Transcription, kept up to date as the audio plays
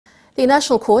The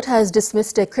National Court has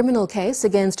dismissed a criminal case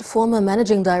against former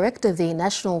Managing Director of the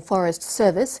National Forest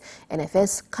Service,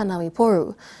 NFS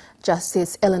Poru.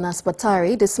 Justice Ellenas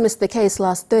Batari dismissed the case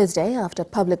last Thursday after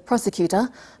public prosecutor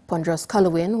Pondros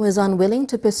Kaluwin was unwilling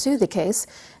to pursue the case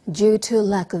due to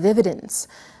lack of evidence.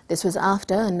 This was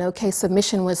after a no-case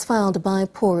submission was filed by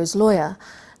Poru's lawyer.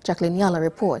 Jacqueline Yala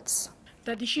reports.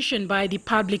 The decision by the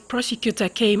public prosecutor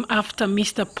came after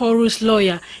Mr. Poru's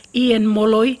lawyer, Ian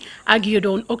Molloy, argued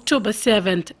on October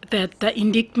 7th that the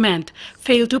indictment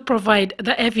failed to provide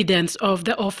the evidence of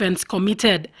the offense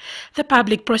committed. The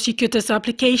public prosecutor's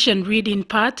application read in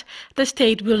part, the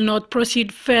state will not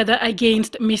proceed further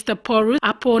against Mr. Poru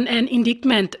upon an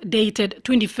indictment dated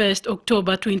 21st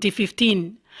October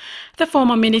 2015. The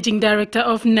former managing director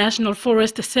of National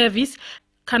Forest Service,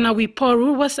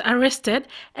 Poru, was arrested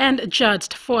and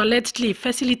charged for allegedly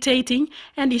facilitating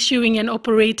and issuing an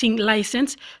operating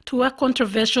license to a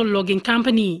controversial logging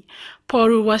company.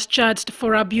 Poru was charged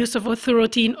for abuse of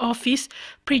authority in office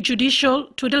prejudicial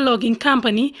to the logging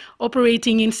company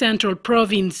operating in Central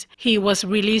Province. He was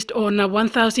released on a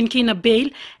 1,000 kina bail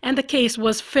and the case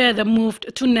was further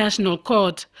moved to National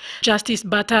Court. Justice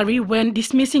Batari, when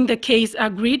dismissing the case,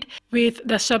 agreed with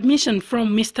the submission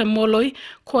from Mr. Molloy,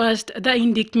 quashed the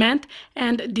indictment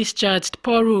and discharged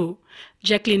Poru.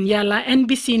 Jacqueline Yala,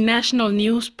 NBC National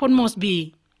News, Pondros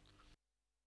Kaluwin.